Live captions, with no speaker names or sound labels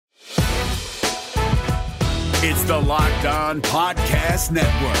It's the Locked On Podcast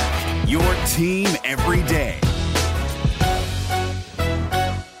Network, your team every day.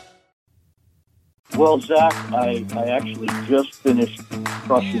 Well, Zach, I actually just finished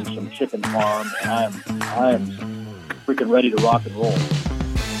crushing some chicken farm, and I am freaking ready to rock and roll.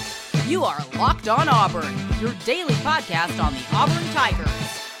 You are Locked On Auburn, your daily podcast on the Auburn Tigers.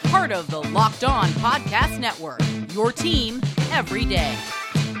 Part of the Locked On Podcast Network, your team every day.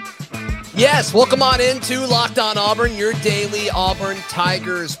 Yes, welcome on into Locked On Auburn, your daily Auburn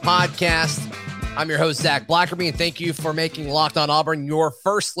Tigers podcast. I'm your host, Zach Blackerby, and thank you for making Locked On Auburn your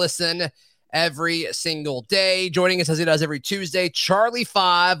first listen every single day. Joining us as he does every Tuesday, Charlie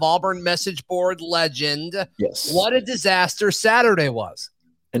 5, Auburn message board legend. Yes. What a disaster Saturday was.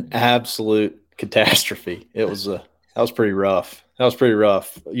 An absolute catastrophe. That was pretty rough.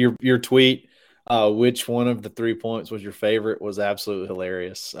 Your tweet, which one of the 3 points was your favorite, was absolutely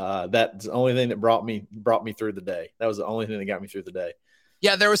hilarious. That's the only thing that brought me through the day. That was the only thing that got me through the day.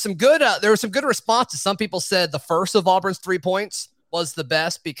 Yeah, there was some good responses. Some people said the first of Auburn's 3 points was the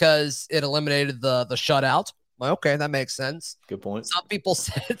best because it eliminated the shutout. Well, okay, that makes sense. Good point. Some people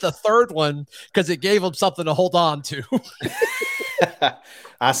said the third one because it gave them something to hold on to.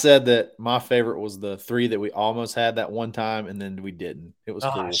 I said that my favorite was the 3 that we almost had that one time, and then we didn't. It was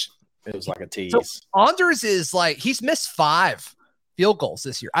cool. It was like a tease. So Anders is like, he's missed 5 field goals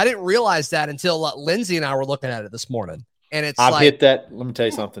this year. I didn't realize that until Lindsay and I were looking at it this morning. And I've hit that. Let me tell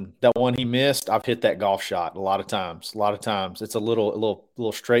you something. That one he missed, I've hit that golf shot a lot of times. It's a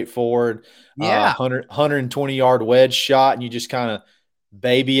little straightforward. Yeah. 120-yard wedge shot, and you just kind of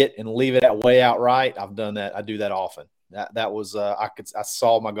baby it and leave it way out right. I've done that. I do that often. That was I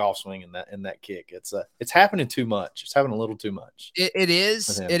saw my golf swing in that kick. It's happening too much. It's happening a little too much. It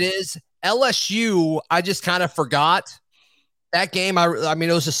is. LSU, I just kind of forgot. That game, I mean,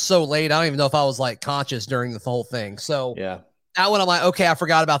 it was just so late. I don't even know if I was like conscious during the whole thing. So yeah, that one I'm like, okay, I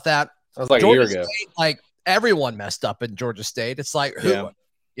forgot about that. That was like Georgia a year ago. State, like everyone messed up in Georgia State. It's like,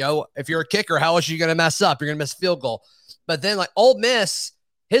 if you're a kicker, how else are you going to mess up? You're going to miss a field goal. But then like Ole Miss,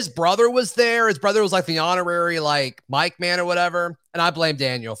 his brother was there. His brother was like the honorary like Mike man or whatever. And I blame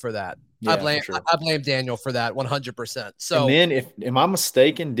Daniel for that. Yeah, I blame Daniel for that 100%. So and then, am I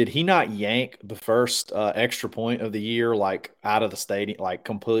mistaken, did he not yank the first extra point of the year like out of the stadium, like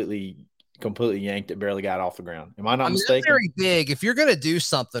completely yanked it, barely got off the ground? Am I not mistaken? That's very big. If you're going to do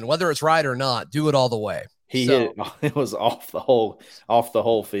something, whether it's right or not, do it all the way. He hit it. It was off the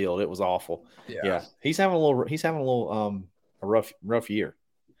whole field. It was awful. Yeah. He's having a little a rough year.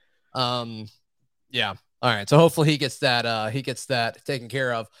 Yeah. All right. So hopefully he gets that taken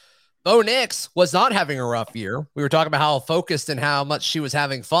care of. Bo Nix was not having a rough year. We were talking about how focused and how much she was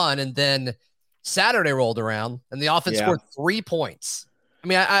having fun. And then Saturday rolled around and the offense scored 3 points. I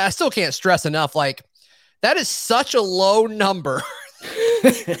mean, I still can't stress enough. Like, that is such a low number.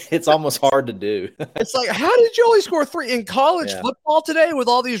 It's almost hard to do. It's like, how did you only score 3 in college football today with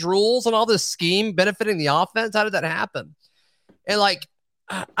all these rules and all this scheme benefiting the offense? How did that happen? And like,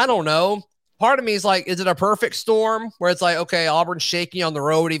 I don't know. Part of me is like, is it a perfect storm where it's like, okay, Auburn's shaky on the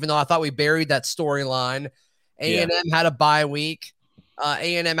road, even though I thought we buried that storyline. A&M had a bye week.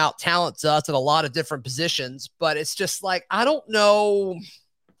 A&M out talents us at a lot of different positions, but it's just like, I don't know.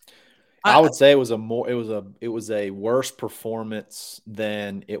 I would say it was a worse performance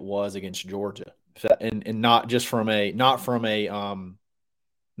than it was against Georgia, and not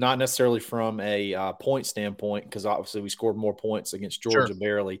necessarily from a point standpoint, because obviously we scored more points against Georgia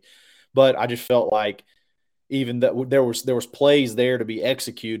barely. But I just felt like even that there was plays there to be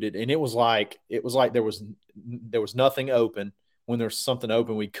executed, and it was like there was nothing open. When there's something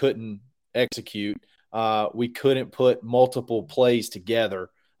open, we couldn't execute. We couldn't put multiple plays together.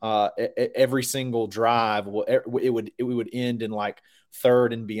 Every single drive, it would end in like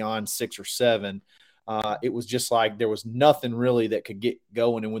third and beyond 6 or 7. It was just like there was nothing really that could get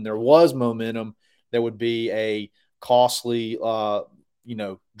going, and when there was momentum, there would be a costly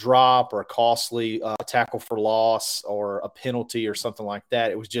drop or a costly tackle for loss or a penalty or something like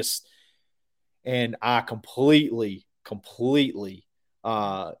that. It was just, and I completely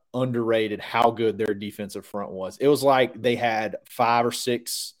underrated how good their defensive front was. It was like they had 5 or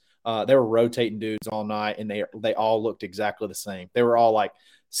 6. They were rotating dudes all night, and they all looked exactly the same. They were all like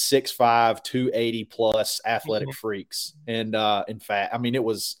 6'5", 280 plus athletic freaks. And in fact, I mean, it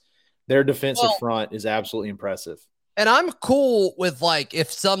was their defensive front is absolutely impressive. And I'm cool with like if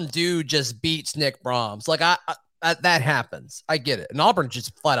some dude just beats Nick Brahms, like I that happens. I get it. And Auburn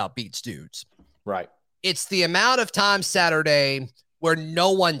just flat out beats dudes. Right. It's the amount of time Saturday where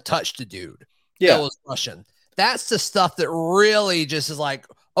no one touched a dude that was rushing. That's the stuff that really just is like,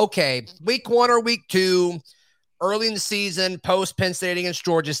 okay, week 1 or week 2, early in the season, post Penn State against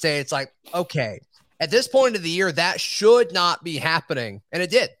Georgia State, it's like, okay, at this point of the year, that should not be happening. And it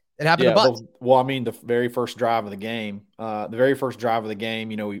did. It happened a bunch. Well, I mean, the very first drive of the game,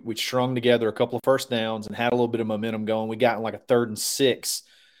 you know, we strung together a couple of first downs and had a little bit of momentum going. We got in like a 3rd and 6.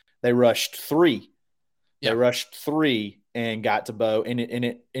 They rushed 3. They rushed 3 and got to Bo, and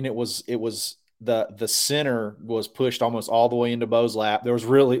it was the center was pushed almost all the way into Bo's lap. There was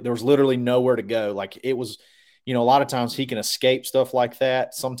literally nowhere to go. Like, it was, you know, a lot of times he can escape stuff like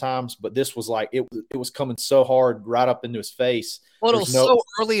that sometimes, but this was like it was coming so hard right up into his face. Well, it was so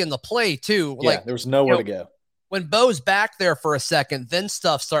early in the play too. Yeah, like, there was nowhere to go. When Bo's back there for a second, then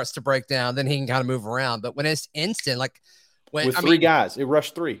stuff starts to break down. Then he can kind of move around. But when it's instant, like with three guys, it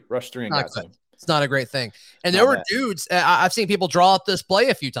rushed 3 and got to him. It's not a great thing. And there were dudes. I've seen people draw up this play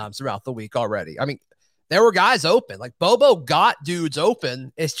a few times throughout the week already. I mean, there were guys open. Like, Bobo got dudes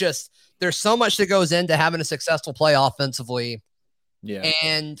open. It's just there's so much that goes into having a successful play offensively. Yeah.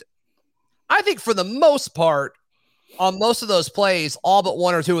 And I think for the most part, on most of those plays, all but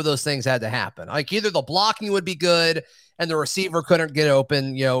 1 or 2 of those things had to happen. Like, either the blocking would be good and the receiver couldn't get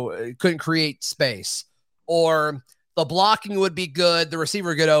open, you know, couldn't create space, or the blocking would be good, the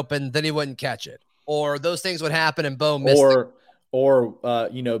receiver get open, then he wouldn't catch it, or those things would happen and Bo missed it. Or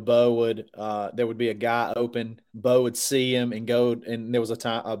you know, Bo would there would be a guy open, Bo would see him and go, and there was a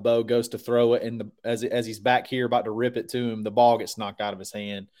time Bo goes to throw it, and as he's back here about to rip it to him, the ball gets knocked out of his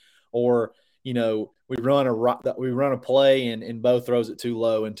hand. Or, you know, we run a play and Bo throws it too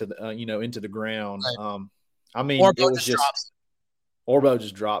low into the ground. Right. I mean, it was just Orbo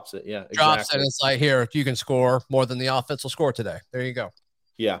just drops it. Yeah, drops exactly. It. It's like, here, you can score more than the offense will score today. There you go.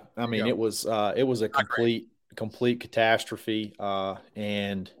 Yeah, I mean, it was a complete catastrophe,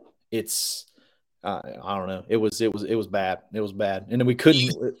 and it's I don't know. It was bad. It was bad, and then we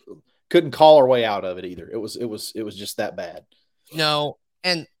couldn't call our way out of it either. It was just that bad. No,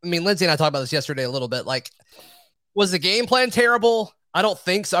 and I mean, Lindsay and I talked about this yesterday a little bit. Like, was the game plan terrible? I don't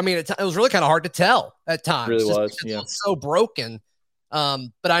think so. I mean, it was really kind of hard to tell at times. It really was. Yeah, it was so broken.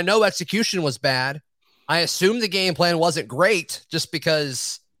 But I know execution was bad. I assume the game plan wasn't great just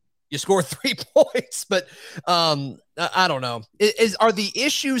because you scored 3 points. But I don't know. Are the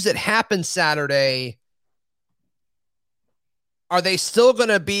issues that happened Saturday, are they still going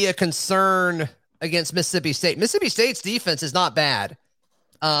to be a concern against Mississippi State? Mississippi State's defense is not bad.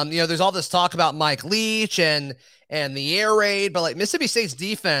 You know, there's all this talk about Mike Leach and the air raid, but like Mississippi State's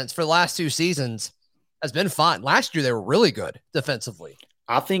defense for the last 2 seasons has been fine. Last year they were really good defensively.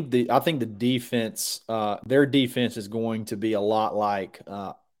 I think the defense, their defense is going to be a lot like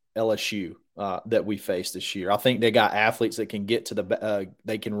LSU that we faced this year. I think they got athletes that can get to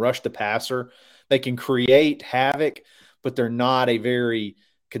they can rush the passer, they can create havoc, but they're not a very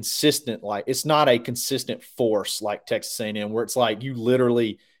consistent, like it's not a consistent force like Texas A&M, where it's like you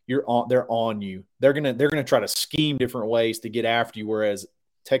literally they're on you. They're gonna try to scheme different ways to get after you, whereas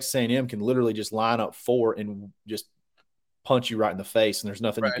Texas A&M can literally just line up 4 and just punch you right in the face, and there's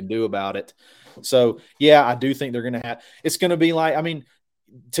nothing you can do about it. So yeah, I do think they're gonna have. It's gonna be like, I mean,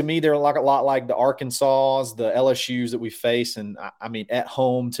 to me, they're like a lot like the Arkansas, the LSU's that we face, and I mean at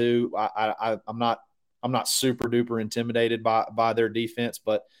home too. I'm not super duper intimidated by their defense,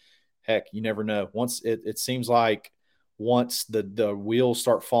 but heck, you never know. Once it seems like once the wheels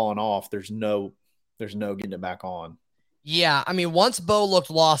start falling off, there's no getting it back on. Yeah, I mean, once Bo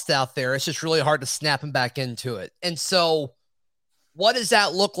looked lost out there, it's just really hard to snap him back into it. And so what does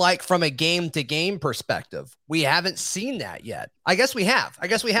that look like from a game-to-game perspective? We haven't seen that yet. I guess we have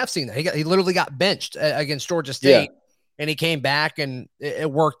seen that. He literally got benched against Georgia State, and he came back, and it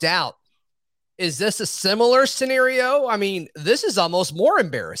worked out. Is this a similar scenario? I mean, this is almost more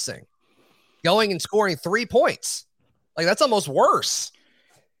embarrassing. Going and scoring 3 points. Like, that's almost worse.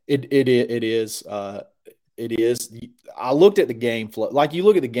 It is. It is. I looked at the game flow. Like, you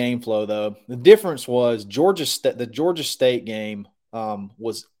look at the game flow, though. The difference was the Georgia State game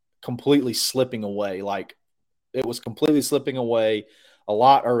was completely slipping away. Like, it was completely slipping away a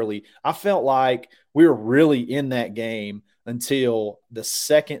lot early. I felt like we were really in that game until the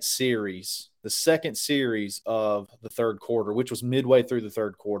second series of the third quarter, which was midway through the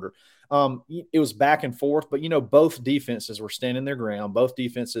third quarter. It was back and forth, but, you know, both defenses were standing their ground. Both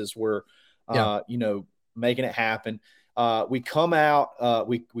defenses were, you know, making it happen. We come out,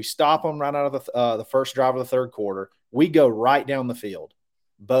 we stop them right out of the first drive of the third quarter. We go right down the field.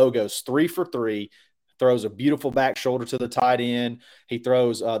 Bo goes 3 for 3, throws a beautiful back shoulder to the tight end. He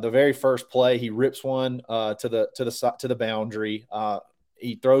throws the very first play. He rips one to the boundary.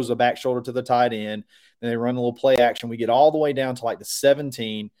 He throws a back shoulder to the tight end, and they run a little play action. We get all the way down to like the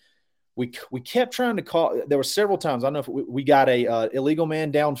 17. we kept trying to call. There were several times. I don't know if we got a illegal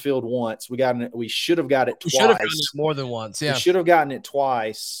man downfield once. We should have got it twice. We should have gotten it more than once. Yeah, we should have gotten it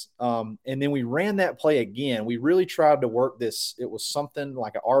twice. And then we ran that play again. We really tried to work this. It was something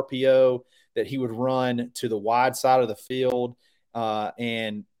like an RPO that he would run to the wide side of the field,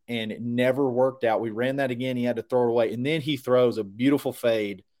 and it never worked out. We ran that again. He had to throw it away, and then he throws a beautiful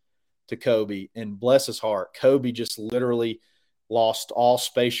fade to Kobe, and bless his heart, Kobe just literally lost all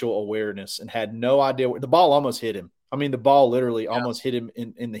spatial awareness and had no idea the ball almost hit him. I mean, the ball literally almost hit him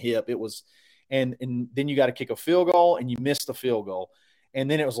in the hip. It was, and then you got to kick a field goal and you missed the field goal. And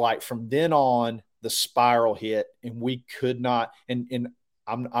then it was like, from then on, the spiral hit, and we could not, and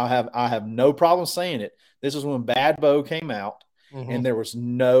I have no problem saying it. This is when Bad Bo came out, and there was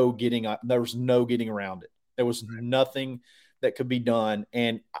no getting around it. There was nothing that could be done.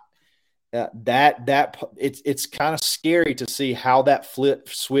 And it's kind of scary to see how that flip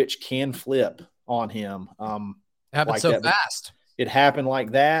switch can flip on him. Happened like so that. Fast. It happened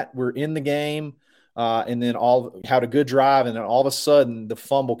like that. We're in the game, and then had a good drive, and then all of a sudden the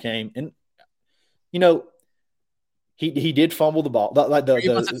fumble came, and he did fumble the ball.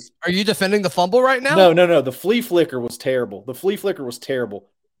 Are you defending the fumble right now? No. The flea flicker was terrible.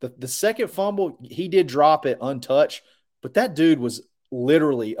 The second fumble, he did drop it untouched, but that dude was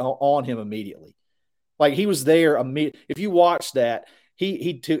literally on him immediately. Like, he was there if you watch that,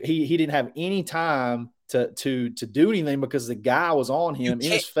 he didn't have any time to do anything because the guy was on him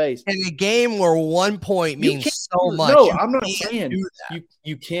in his face. In a game where 1 point means so much. No, I'm not saying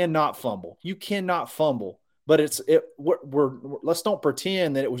you cannot fumble. You cannot fumble. But let's don't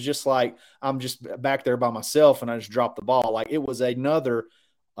pretend that it was just like I'm just back there by myself and I just dropped the ball. Like, it was another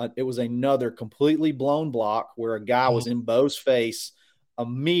completely blown block where a guy was in Bo's face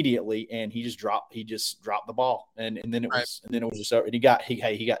immediately, and he just dropped the ball, and then it was just over. And he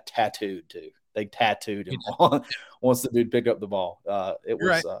got tattooed too. They tattooed him once the dude picked up the ball.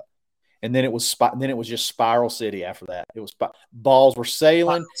 And then it was just Spiral City after that. It was balls were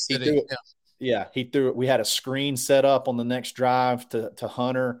sailing. He threw it. Yeah, he threw it. We had a screen set up on the next drive to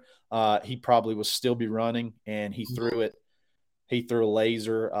Hunter. He probably would still be running, and he threw it. He threw a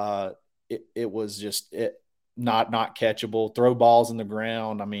laser. It was just not catchable. Throw balls in the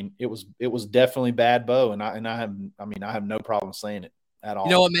ground. I mean, it was definitely Bad Bo, and I have no problem saying it at all.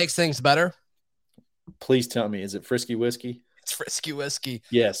 You know what makes things better? Please tell me, is it Frisky Whiskey? It's Frisky Whiskey.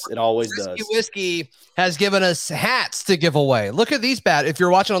 Yes, it always does. Frisky Whiskey has given us hats to give away. Look at these bad. If you're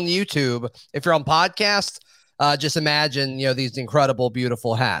watching on the YouTube, if you're on podcast, just imagine, these incredible,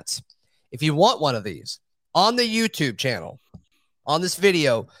 beautiful hats. If you want one of these on the YouTube channel, on this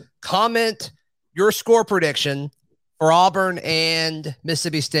video, comment your score prediction for Auburn and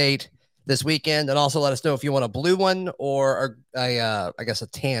Mississippi State this weekend, and also let us know if you want a blue one or I guess a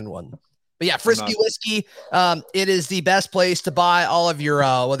tan one. But yeah, Frisky Whiskey, it is the best place to buy all of your,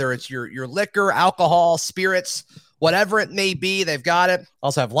 whether it's your liquor, alcohol, spirits, whatever it may be, they've got it.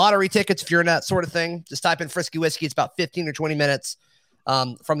 Also have lottery tickets if you're in that sort of thing. Just type in Frisky Whiskey. It's about 15 or 20 minutes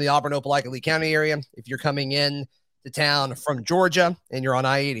from the Auburn, Opelika, Lee County area. If you're coming in to town from Georgia and you're on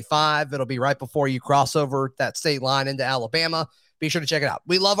I-85, it'll be right before you cross over that state line into Alabama. Be sure to check it out.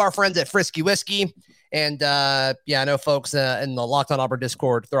 We love our friends at Frisky Whiskey. And I know folks in the Locked On Auburn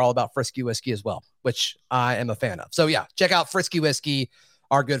Discord, they're all about Frisky Whiskey as well, which I am a fan of. So yeah, check out Frisky Whiskey,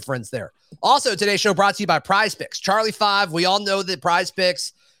 our good friends there. Also, today's show brought to you by Prize Picks. Charlie 5, we all know that Prize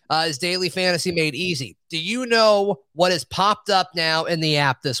Picks is daily fantasy made easy. Do you know what has popped up now in the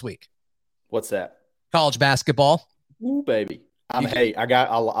app this week? What's that? College basketball. Ooh, baby. I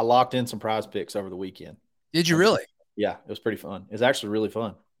locked in some Prize Picks over the weekend. Did you really? Yeah, it was pretty fun. It was actually really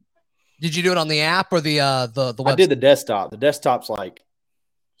fun. Did you do it on the app or the website? I did the desktop. The desktop's like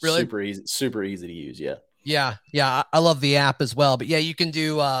really super easy to use. Yeah. Yeah. I love the app as well. But yeah, you can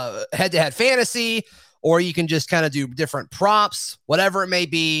do head-to-head fantasy, or you can just kind of do different props, whatever it may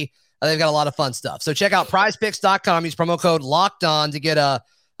be. They've got a lot of fun stuff. So check out prizepicks.com. Use promo code Locked On to get a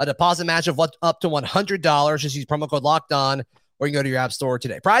deposit match of up to $100. Just use promo code Locked On, or you can go to your app store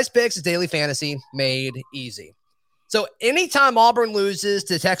today. Prize Picks is daily fantasy made easy. So anytime Auburn loses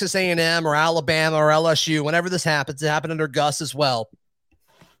to Texas A&M or Alabama or LSU, whenever this happens, it happened under Gus as well,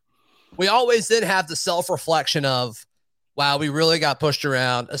 we always then have the self-reflection of, wow, we really got pushed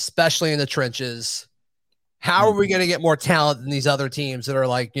around, especially in the trenches. How are we going to get more talent than these other teams that are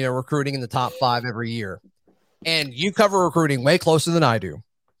like, recruiting in the top 5 every year? And you cover recruiting way closer than I do.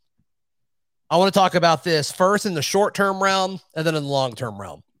 I want to talk about this first in the short-term realm and then in the long-term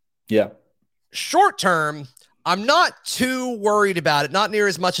realm. Yeah. Short-term, I'm not too worried about it, not near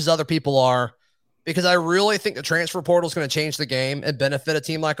as much as other people are, because I really think the transfer portal is going to change the game and benefit a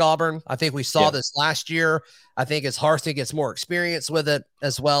team like Auburn. I think we saw this last year. I think as Harsty gets more experience with it,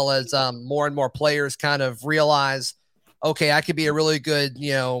 as well as more and more players kind of realize, okay, I could be a really good,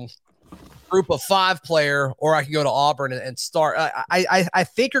 group of 5 player, or I can go to Auburn and start. I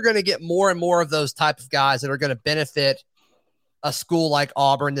think you're going to get more and more of those type of guys that are going to benefit a school like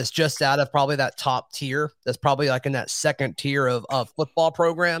Auburn that's just out of probably that top tier. That's probably like in that second tier of football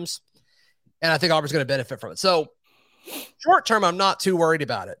programs. And I think Auburn's going to benefit from it. So short term, I'm not too worried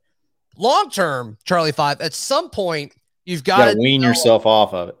about it. Long term, Charlie 5, at some point, you've got to wean yourself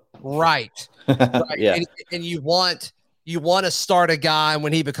off of it. Right. Right. Yeah. And you want to start a guy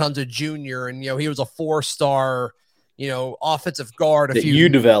when he becomes a junior and, he was a 4-star, offensive guard. You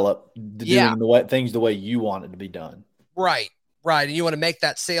develop doing things the way you want it to be done. Right. Right. And you want to make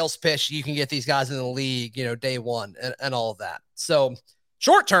that sales pitch. You can get these guys in the league, day one and all of that. So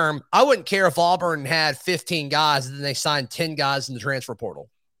short term, I wouldn't care if Auburn had 15 guys and then they signed 10 guys in the transfer portal.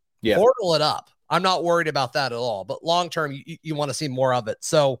 Yeah. Portal it up. I'm not worried about that at all. But long term, you want to see more of it.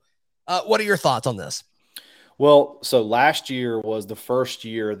 So what are your thoughts on this? Well, so last year was the first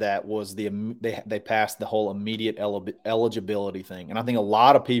year that was they passed the whole immediate eligibility thing. And I think a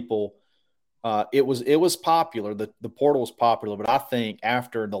lot of people it was popular. The portal was popular, but I think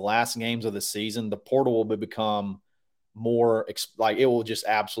after the last games of the season, the portal will become more it will just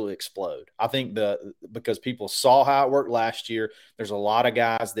absolutely explode. I think because people saw how it worked last year. There's a lot of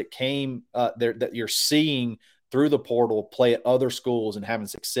guys that came there that you're seeing through the portal play at other schools and having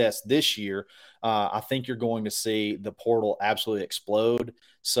success this year. I think you're going to see the portal absolutely explode.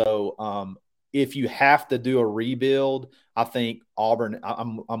 So if you have to do a rebuild, I think Auburn,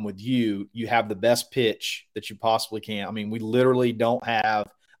 I'm with you. You have the best pitch that you possibly can. I mean, we literally don't have,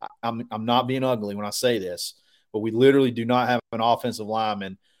 I'm not being ugly when I say this, but we literally do not have an offensive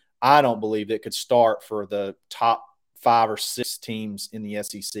lineman, I don't believe, that could start for the top 5 or 6 teams in the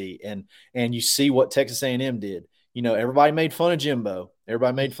SEC. And you see what Texas A&M did. Everybody made fun of Jimbo.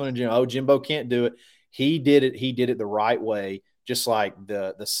 Oh, Jimbo can't do it. He did it. He did it the right way. Just like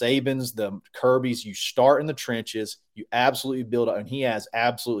the Sabans, the Kirbys, you start in the trenches, you absolutely build up. And he has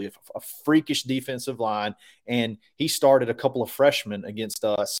absolutely a freakish defensive line. And he started a couple of freshmen against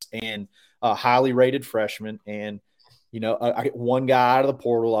us, and highly rated freshmen. And, I get one guy out of the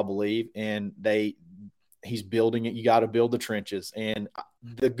portal, I believe, and he's building it. You got to build the trenches. And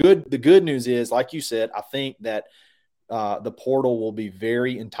the good news is, like you said, I think that the portal will be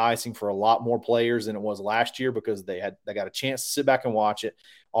very enticing for a lot more players than it was last year, because they got a chance to sit back and watch it.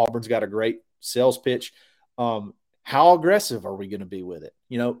 Auburn's got a great sales pitch. How aggressive are we going to be with it?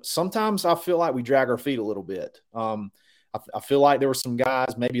 Sometimes I feel like we drag our feet a little bit. I feel like there were some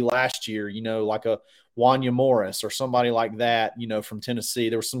guys maybe last year, like a Wanya Morris or somebody like that, from Tennessee.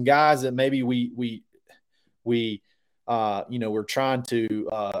 There were some guys that maybe we're trying to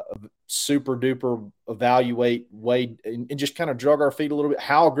super duper evaluate, weigh, and just kind of drug our feet a little bit.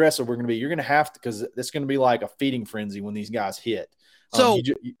 How aggressive we're going to be. You're going to have to, because it's going to be like a feeding frenzy when these guys hit. So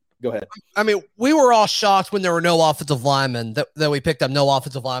go ahead. I mean, we were all shocked when there were no offensive linemen, that we picked up no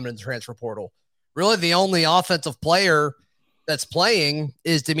offensive linemen in the transfer portal. Really, the only offensive player that's playing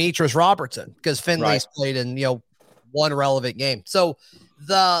is Demetrius Robertson, because Finley's played in, one relevant game. So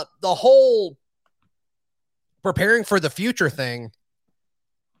the whole preparing for the future thing,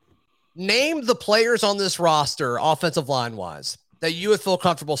 name the players on this roster, offensive line wise, that you would feel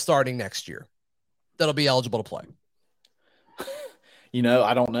comfortable starting next year that'll be eligible to play.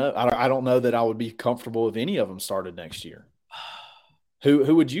 I don't know. I don't know that I would be comfortable if any of them started next year.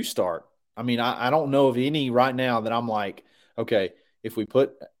 Who would you start? I mean, I don't know of any right now that I'm like, okay, if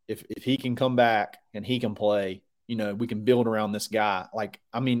he can come back and he can play, we can build around this guy. Like,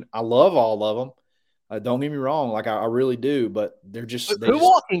 I mean, I love all of them. Don't get me wrong. Like, I really do, but who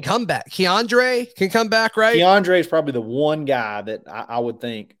all can come back? Keandre can come back, right? Keandre is probably the one guy that I would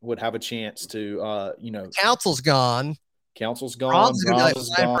think would have a chance to, Council's gone. Council's gone. Bron's gone.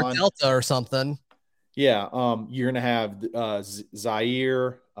 For Delta or something. Yeah. You're going to have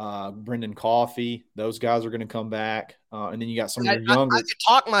Zaire, Brendan Coffey. Those guys are going to come back. And then you got some of your younger. I could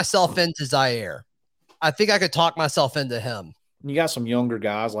talk myself into Zaire. I think I could talk myself into him. You got some younger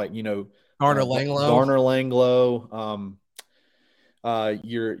guys like, Garner Langlow.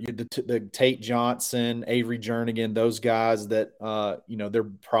 You're the Tate Johnson, Avery Jernigan, those guys that, they're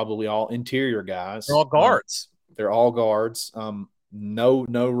probably all interior guys. They're all guards. They're all guards. No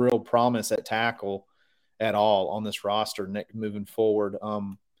real promise at tackle at all on this roster moving forward.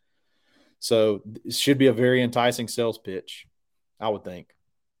 So it should be a very enticing sales pitch, I would think.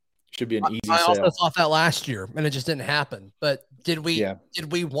 Should be an easy sale. I also thought that last year, and it just didn't happen. But did we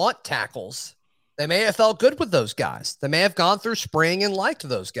want tackles They may have felt good with those guys. They may have gone through spring and liked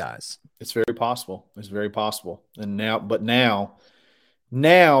those guys. It's very possible. It's very possible. And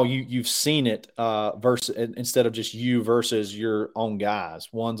now you've seen it versus instead of just you versus your own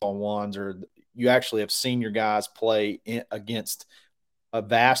guys, ones on ones, or you actually have seen your guys play against a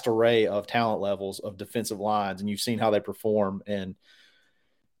vast array of talent levels of defensive lines, and you've seen how they perform. And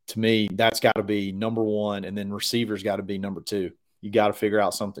to me, that's got to be number one, and then receivers got to be number two. You got to figure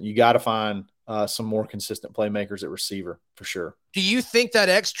out something. You got to find some more consistent playmakers at receiver for sure. Do you think that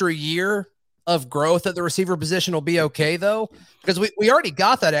extra year of growth at the receiver position will be okay, though? Because we already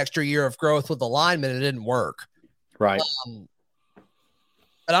got that extra year of growth with the linemen. It didn't work. Right. And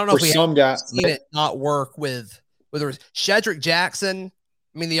I don't know if we have seen it not work with Shedrick Jackson.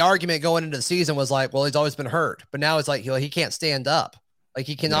 I mean, the argument going into the season was like, well, he's always been hurt. But now it's like he can't stand up. Like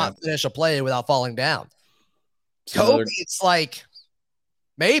he cannot finish a play without falling down. Kobe, it's like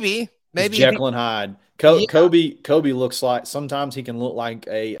maybe Jekyll and Hyde. Kobe looks like sometimes he can look like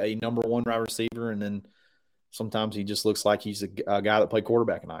a number one wide receiver, and then sometimes he just looks like he's a guy that played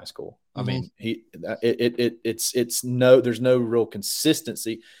quarterback in high school. I mean, there's no real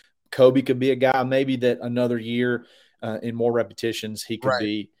consistency. Kobe could be a guy maybe that another year in more repetitions he could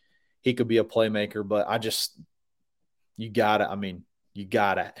be a playmaker, but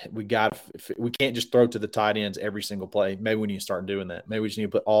we can't just throw to the tight ends every single play. Maybe we need to start doing that. Maybe we just need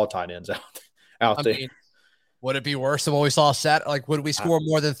to put all tight ends out there. Would it be worse than what we saw set? Like, would we score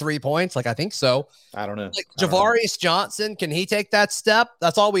more than 3 points? Like, I think so. I don't know. Like Javarius Johnson, can he take that step?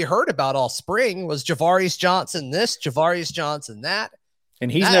 That's all we heard about all spring was Javarius Johnson this, Javarius Johnson that.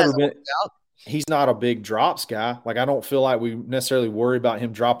 And he's not a big drops guy. Like, I don't feel like we necessarily worry about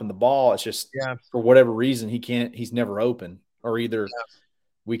him dropping the ball. It's just for whatever reason, he's never open, or either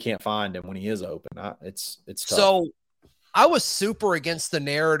we can't find him when he is open. It's tough. So I was super against the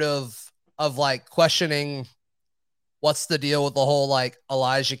narrative of like questioning what's the deal with the whole like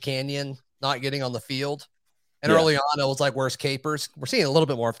Elijah Canyon not getting on the field. And early on, it was like, where's Capers? We're seeing a little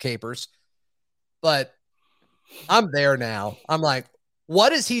bit more of Capers, but I'm there now. I'm like,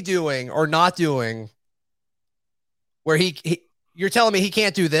 what is he doing or not doing where you're telling me he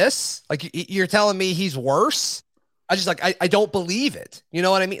can't do this? Like, you're telling me he's worse? I don't believe it. You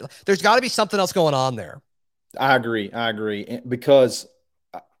know what I mean? There's got to be something else going on there. I agree. Because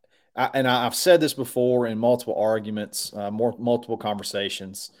I've said this before in multiple arguments, multiple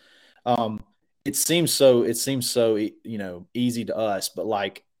conversations. It seems so, easy to us, but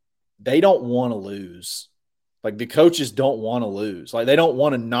like, they don't want to lose. Like, the coaches don't want to lose. Like, they don't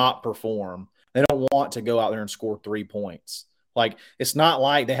want to not perform. They don't want to go out there and score 3 points. Like, it's not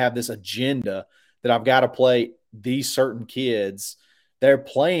like they have this agenda that I've got to play these certain kids. They're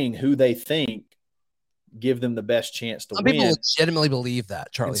playing who they think give them the best chance to win. Some people legitimately believe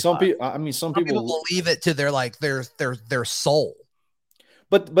that, Charlie. Some people believe it to their soul.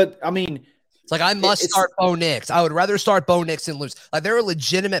 But I mean, it's like, I must start Bo Nix. I would rather start Bo Nix and lose. Like, there are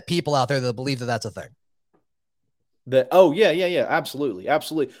legitimate people out there that believe that that's a thing. Absolutely.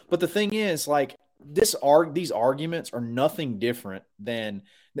 But the thing is, like, these arguments are nothing different than,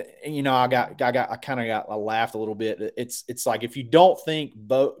 I laughed a little bit. It's like, if you don't think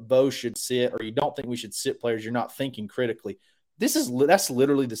Bo should sit, or you don't think we should sit players, you're not thinking critically. That's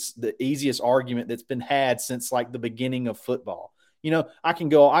literally the easiest argument that's been had since like the beginning of football. I can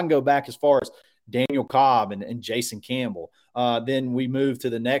go back as far as Daniel Cobb and Jason Campbell. Then we move to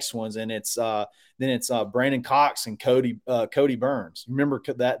the next ones, and it's Brandon Cox and Cody Burns. Remember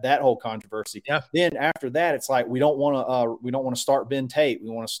that whole controversy? Yeah. Then after that, it's like, we don't want to start Ben Tate. We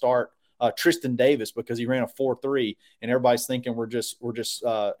want to start Tristan Davis because he ran a 4.3, and everybody's thinking we're just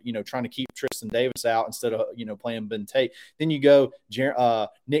trying to keep Tristan Davis out instead of playing Ben Tate. Then you go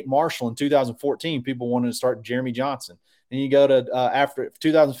Nick Marshall in 2014. People wanted to start Jeremy Johnson. Then you go to after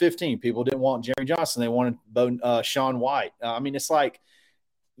 2015, people didn't want Jeremy Johnson. They wanted Sean White. I mean, it's like,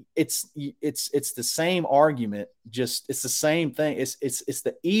 it's the same argument. Just, it's the same thing. It's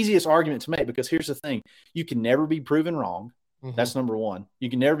the easiest argument to make, because here's the thing: you can never be proven wrong. Mm-hmm. That's number one. You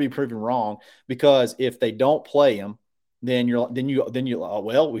can never be proven wrong, because if they don't play him, then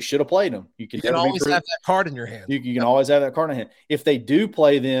well, we should have played them. You can always have that card in your hand. You can always have that card in your hand. If they do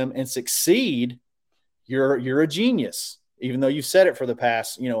play them and succeed, you're a genius. Even though you've said it for the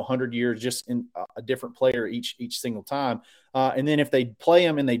past 100 years, just in a different player each single time. And then if they play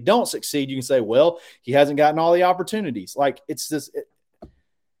him and they don't succeed, you can say, well, he hasn't gotten all the opportunities. Like, I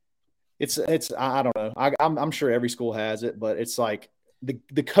don't know. I'm sure every school has it, but it's like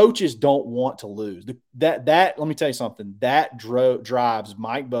the coaches don't want to lose. That let me tell you something. That drives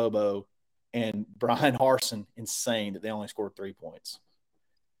Mike Bobo and Brian Harsin insane that they only scored 3 points.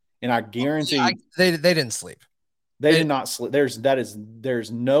 And I guarantee they didn't sleep. They did not sleep.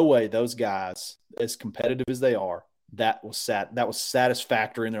 There's no way those guys, as competitive as they are, that was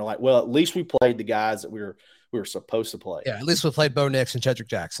satisfactory. And they're like, well, at least we played the guys that we were supposed to play. Yeah, at least we played Bo Nix and Chedrick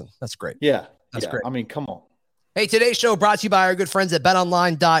Jackson. That's great. Yeah, that's great. I mean, come on. Hey, today's show brought to you by our good friends at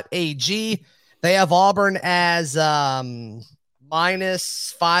betonline.ag. They have Auburn as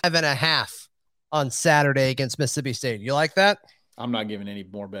 -5.5 on Saturday against Mississippi State. You like that? I'm not giving any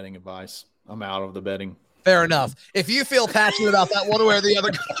more betting advice. I'm out of the betting. Fair enough. If you feel passionate about that one way or the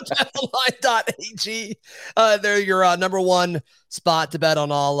other, go to betonline.ag. They're your number one spot to bet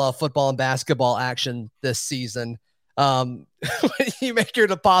on all football and basketball action this season. When you make your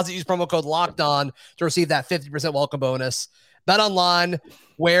deposit, use promo code LOCKEDON to receive that 50% welcome bonus. Bet online,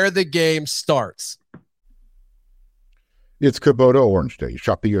 where the game starts. It's Kubota Orange Day.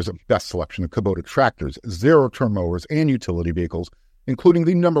 Shop the year's best selection of Kubota tractors, zero-turn mowers, and utility vehicles, including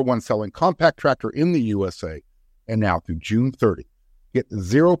the number one selling compact tractor in the USA. And now through June 30, get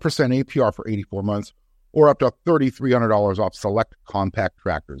 0% APR for 84 months or up to $3,300 off select compact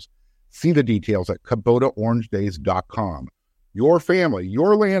tractors. See the details at KubotaOrangeDays.com. Your family,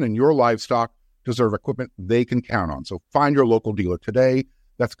 your land, and your livestock deserve equipment they can count on. So find your local dealer today.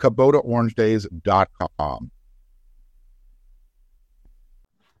 That's KubotaOrangeDays.com.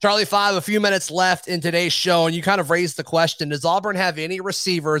 Charlie 5, a few minutes left in today's show, and you kind of raised the question, does Auburn have any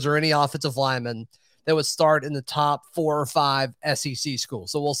receivers or any offensive linemen that would start in the top 4 or 5 SEC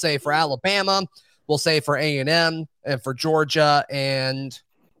schools? So we'll say for Alabama, we'll say for A&M, and for Georgia, and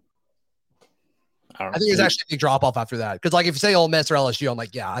I think there's actually a big drop-off after that. Because, like, if you say Ole Miss or LSU, I'm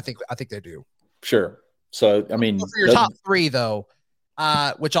like, yeah, I think they do. Sure. So, I mean. For your top 3, though,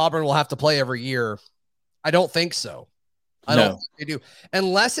 which Auburn will have to play every year, I don't think so. I don't think they do.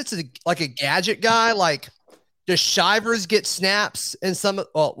 Unless it's like a gadget guy, like does Shivers get snaps in some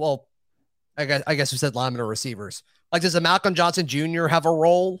I guess we said linemen or receivers. Like does a Malcolm Johnson Jr. have a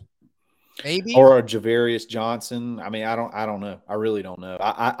role? Maybe. Or a Javarius Johnson. I mean, I don't know. I really don't know.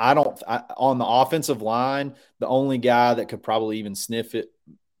 I don't on the offensive line, the only guy that could probably even sniff it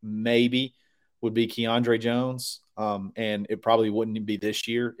maybe would be Keandre Jones. And it probably wouldn't be this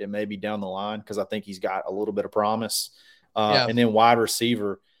year. It may be down the line because I think he's got a little bit of promise. And then wide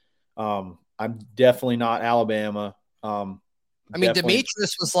receiver, I'm definitely not Alabama. I mean,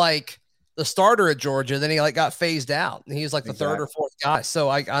 Demetrius was like the starter at Georgia, then he like got phased out, and he was like the third or fourth guy. So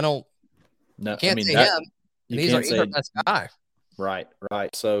I don't say him. And he's our best guy. Right.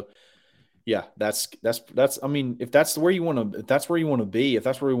 So yeah, that's. I mean, if that's where you want to,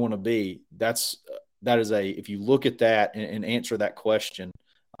 that is a. If you look at that and answer that question,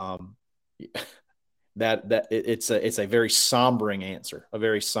 it's a very sombering answer.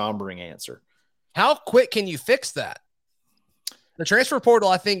 How quick can you fix that? The transfer portal,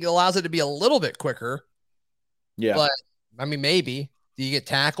 I think, allows it to be a little bit quicker. Yeah. But I mean, maybe. Do you get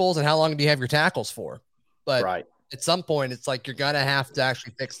tackles, and how long do you have your tackles for? But at some point, it's like you're gonna have to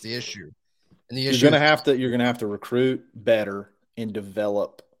actually fix the issue. And the issue you're gonna have to recruit better and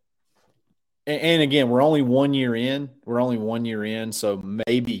develop. And again, we're only 1 year in. So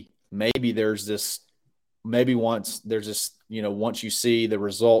maybe there's this. Maybe once once you see the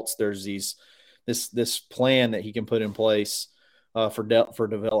results, there's this plan that he can put in place for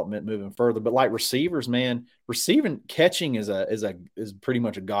development moving further. But like receivers, man, catching is pretty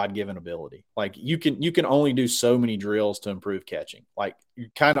much a God-given ability. Like you can only do so many drills to improve catching. Like you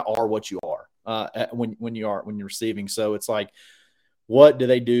kind of are what you are when you're receiving. So it's like, what do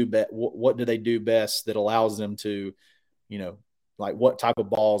they do? What do they do best that allows them to, like what type of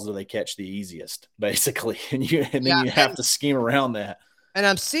balls do they catch the easiest, basically? And then you have to scheme around that. And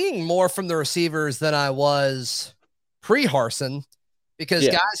I'm seeing more from the receivers than I was pre-Harsin because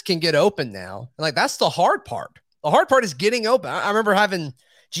guys can get open now. And like, that's the hard part. The hard part is getting open. I remember having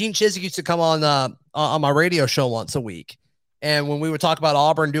Gene Chiswick used to come on my radio show once a week. And when we would talk about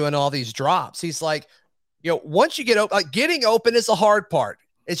Auburn doing all these drops, he's like, once you get open, like getting open is the hard part.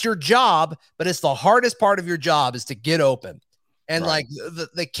 It's your job, but it's the hardest part of your job is to get open. And like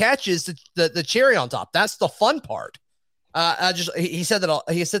the catch is the cherry on top. That's the fun part. He said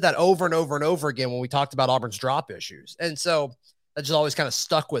that over and over and over again when we talked about Auburn's drop issues. And so that just always kind of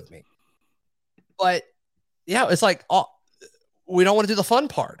stuck with me. But yeah, it's like, we don't want to do the fun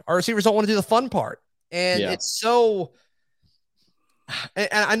part. Our receivers don't want to do the fun part. And it's so, and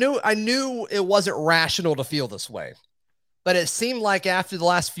I knew it wasn't rational to feel this way, but it seemed like after the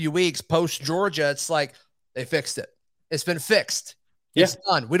last few weeks post Georgia, it's like they fixed it. It's been fixed. It's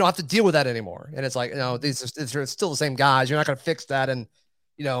done. We don't have to deal with that anymore. And it's like, these are still the same guys. You're not going to fix that. And,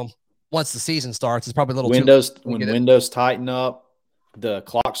 once the season starts, it's probably a little windows tighten up, the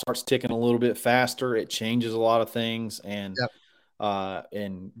clock starts ticking a little bit faster. It changes a lot of things, and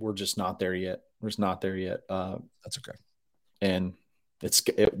and we're just not there yet. We're just not there yet. That's okay. And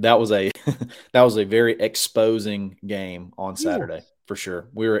that was a that was a very exposing game on Saturday for sure.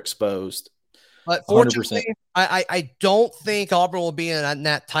 We were exposed. But fortunately, I don't think Auburn will be in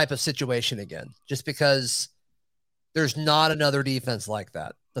that type of situation again, just because there's not another defense like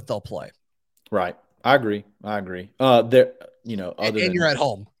that they'll play. Right. I agree. There, and you're at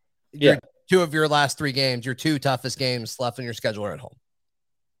home. Two of your last 3 games, your 2 toughest games left in your schedule are at home.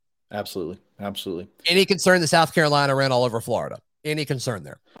 Absolutely. Any concern that South Carolina ran all over Florida? Any concern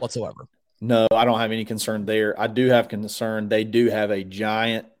there whatsoever? No, I don't have any concern there. I do have concern. They do have a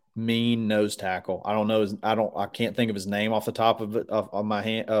giant, mean nose tackle. I can't think of his name off the top of my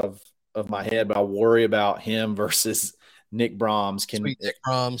head, but I worry about him versus Nick Brahms. Nick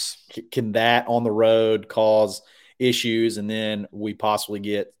Brahms. Can that on the road cause issues, and then we possibly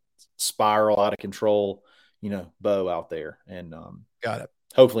get spiral out of control, Bo out there? And got it.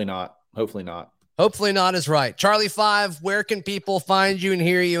 Hopefully not. Hopefully not is right. Charlie 5, where can people find you and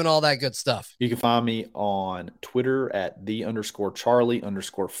hear you and all that good stuff? You can find me on Twitter at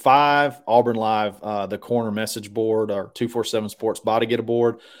 @the_Charlie_5, Auburn Live, the corner message board, our 247 Sports Body Get a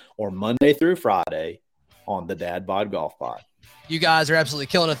board, or Monday through Friday on the Dad Bod Golf Pod. You guys are absolutely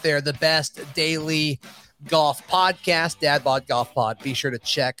killing it there. The best daily golf podcast, Dad Bod Golf Pod. Be sure to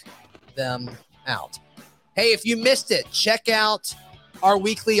check them out. Hey, if you missed it, check out our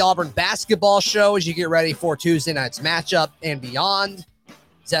weekly Auburn basketball show as you get ready for Tuesday night's matchup and beyond.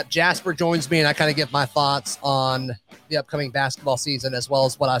 Zep Jasper joins me, and I kind of give my thoughts on the upcoming basketball season, as well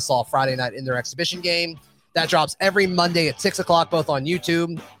as what I saw Friday night in their exhibition game. That drops every Monday at 6 o'clock, both on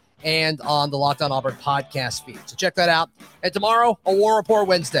YouTube and on the Locked On Auburn podcast feed. So check that out. And tomorrow, a War Report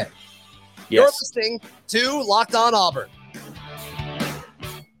Wednesday. Yes. You're listening to Locked On Auburn.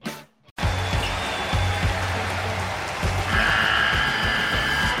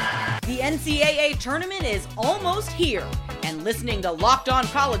 The NCAA tournament is almost here, and listening to Locked On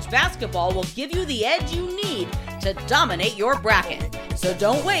College Basketball will give you the edge you need to dominate your bracket. So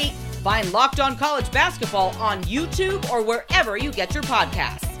don't wait. Find Locked On College Basketball on YouTube or wherever you get your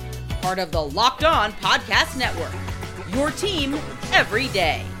podcasts. Part of the Locked On Podcast Network. Your team every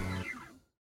day.